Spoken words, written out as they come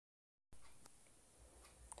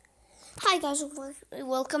Hi guys,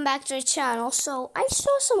 welcome back to the channel. So I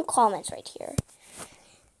saw some comments right here.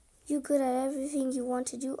 You good at everything you want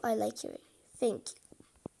to do. I like your think.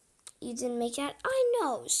 You didn't make it. I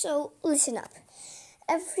know. So listen up.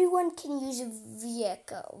 Everyone can use a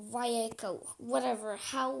Vieca, whatever.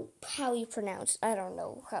 How you pronounce? I don't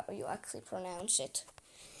know how you actually pronounce it.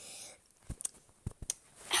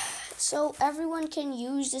 So everyone can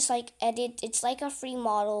use this edit. It's like a free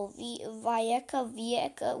model.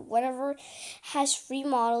 Vieca, whatever has free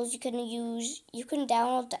models you can use. You can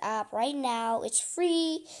download the app right now. It's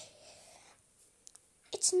free.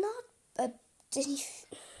 It's not a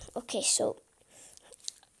okay. So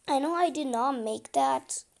I know I did not make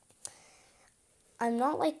that. I'm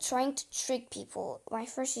not trying to trick people. My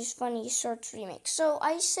first is funny short remake. So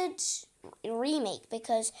I said remake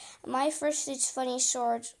because my first It's Funny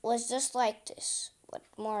short was just like this, but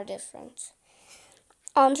more different.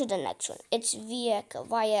 On to the next one. It's Vieca.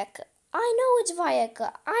 I know it's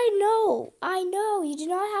Vieca. I know. You do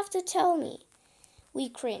not have to tell me. We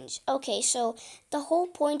cringe. Okay, so the whole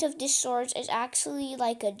point of this short is actually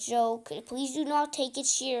like a joke. Please do not take it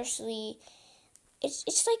seriously.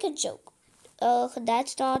 It's like a joke.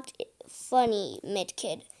 That's not funny, mid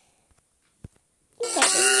kid.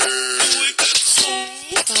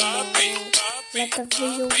 Let the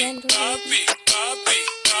video render.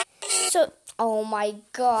 So, oh my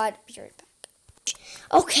god, be right back.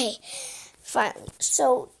 Okay, finally.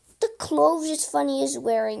 So, the clothes It's Funny is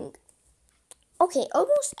wearing. Okay,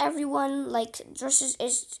 almost everyone dresses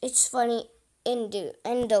It's Funny in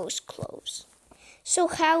those clothes. So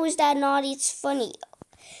how is that not It's Funny?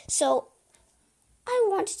 So I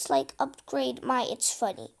wanted to upgrade my It's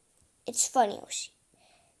Funny. It's Funny Oshi.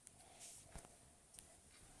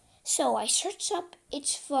 So I searched up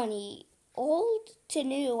It's Funny, old to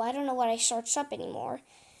new. I don't know what I searched up anymore.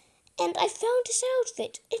 And I found this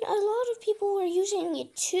outfit, and a lot of people were using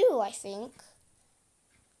it too, I think.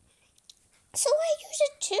 So I use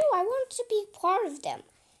it too. I want to be part of them.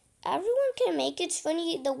 Everyone can make It's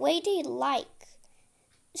Funny the way they like.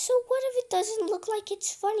 So what if it doesn't look like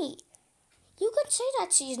It's Funny? You can say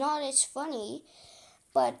that she's not It's Funny,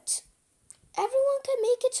 but everyone can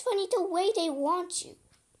make It's Funny the way they want to.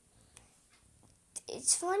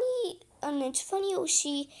 It's funny, and It's Funny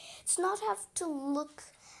Oshi does not have to look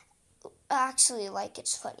actually like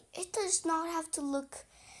It's Funny. It does not have to look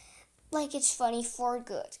like It's Funny for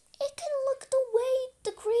good. It can look the way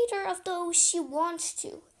the creator of the Oshi wants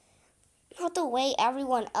to, not the way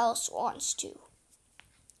everyone else wants to.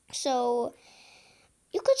 So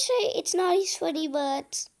you could say it's not as funny,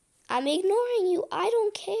 but I'm ignoring you. I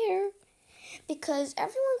don't care. Because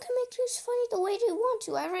everyone can make this funny the way they want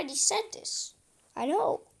to. I already said this. I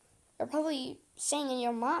know. You're probably saying in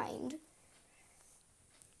your mind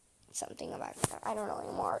something about that. I don't know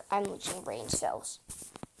anymore. I'm losing brain cells.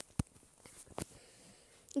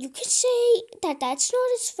 You could say that that's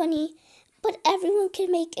not as funny, but everyone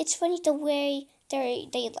can make It's Funny the way they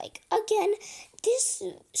like. Again, this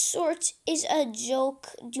sort is a joke.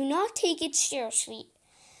 Do not take it seriously.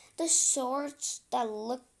 The sorts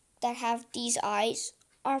that have these eyes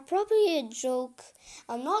are probably a joke.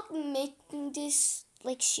 I'm not making this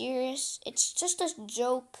serious. It's just a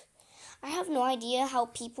joke. I have no idea how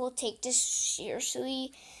people take this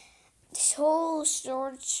seriously. This whole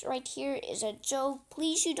short right here is a joke.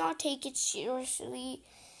 Please do not take it seriously.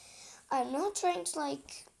 I'm not trying to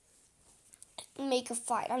make a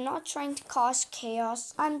fight. I'm not trying to cause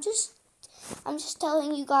chaos. I'm just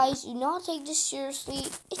telling you guys, do not take this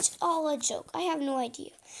seriously. It's all a joke. I have no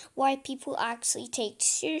idea why people actually take it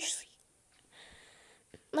seriously.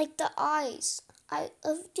 Like the eyes.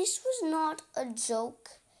 If this was not a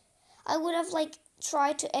joke, I would have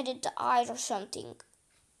tried to edit the eyes or something.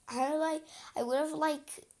 I would have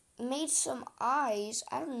made some eyes.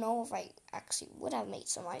 I don't know if I actually would have made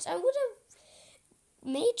some eyes. I would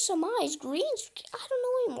have made some eyes green. I don't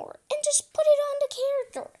know anymore. And just put it on the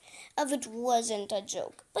character if it wasn't a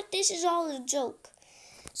joke. But this is all a joke.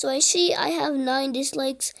 So I see I have 9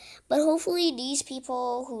 dislikes, but hopefully these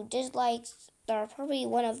people who disliked, there are probably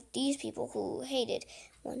one of these people who hated.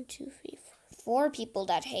 1, 2, 3, 4 people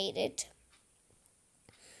that hated.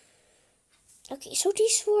 Okay, so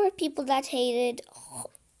these 4 people that hated,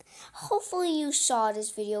 hopefully you saw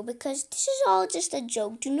this video because this is all just a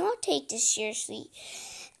joke. Do not take this seriously.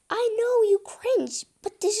 I know you cringe,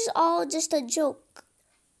 but this is all just a joke.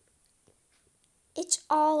 It's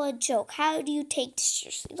all a joke. How do you take this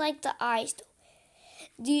seriously? Like the eyes, though.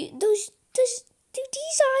 Do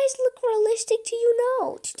these eyes look realistic to you?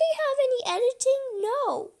 No. Do they have any editing?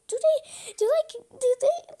 No. Do they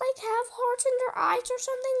have hearts in their eyes or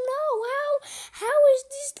something? No. How is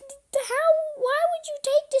this? Why would you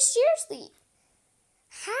take this seriously?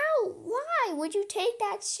 Why would you take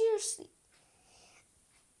that seriously?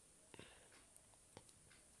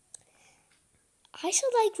 I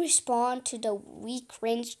should respond to the "we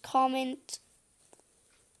cringe" comment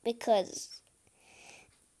because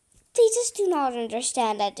they just do not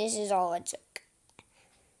understand that this is all a joke.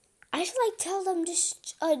 I should tell them this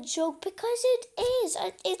is a joke because it is.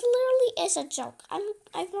 It literally is a joke.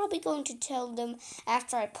 I'm probably going to tell them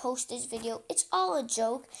after I post this video. It's all a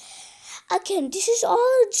joke. Again, this is all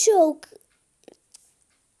a joke.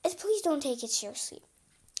 Please don't take it seriously.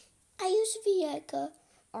 I use Vieca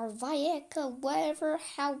or Vieca, whatever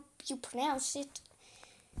how you pronounce it,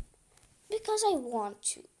 because I want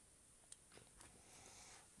to.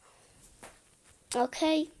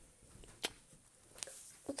 Okay?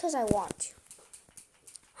 Because I want to.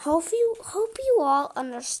 Hope you all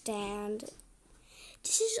understand.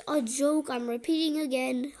 This is a joke. I'm repeating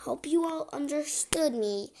again. Hope you all understood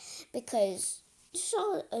me because this is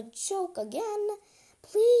all a joke again.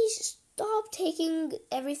 Please stop taking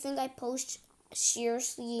everything I post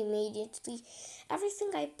seriously immediately.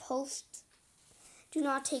 Everything I post, do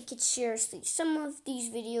not take it seriously. Some of these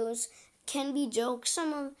videos can be jokes.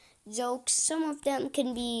 Some of them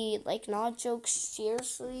can be not jokes.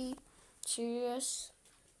 Serious.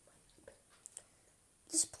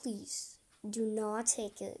 Just please do not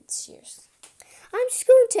take it seriously. I'm just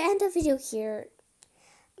going to end the video here.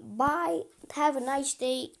 Bye. Have a nice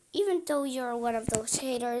day. Even though you're one of those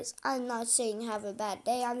haters, I'm not saying have a bad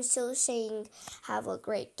day. I'm still saying have a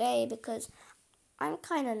great day because I'm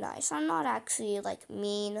kind of nice. I'm not actually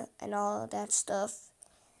mean and all that stuff.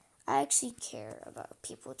 I actually care about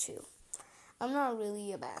people too. I'm not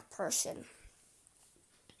really a bad person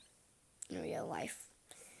in real life.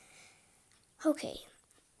 Okay.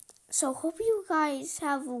 So hope you guys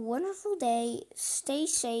have a wonderful day. Stay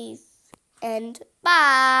safe and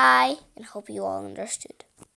bye. And hope you all understood.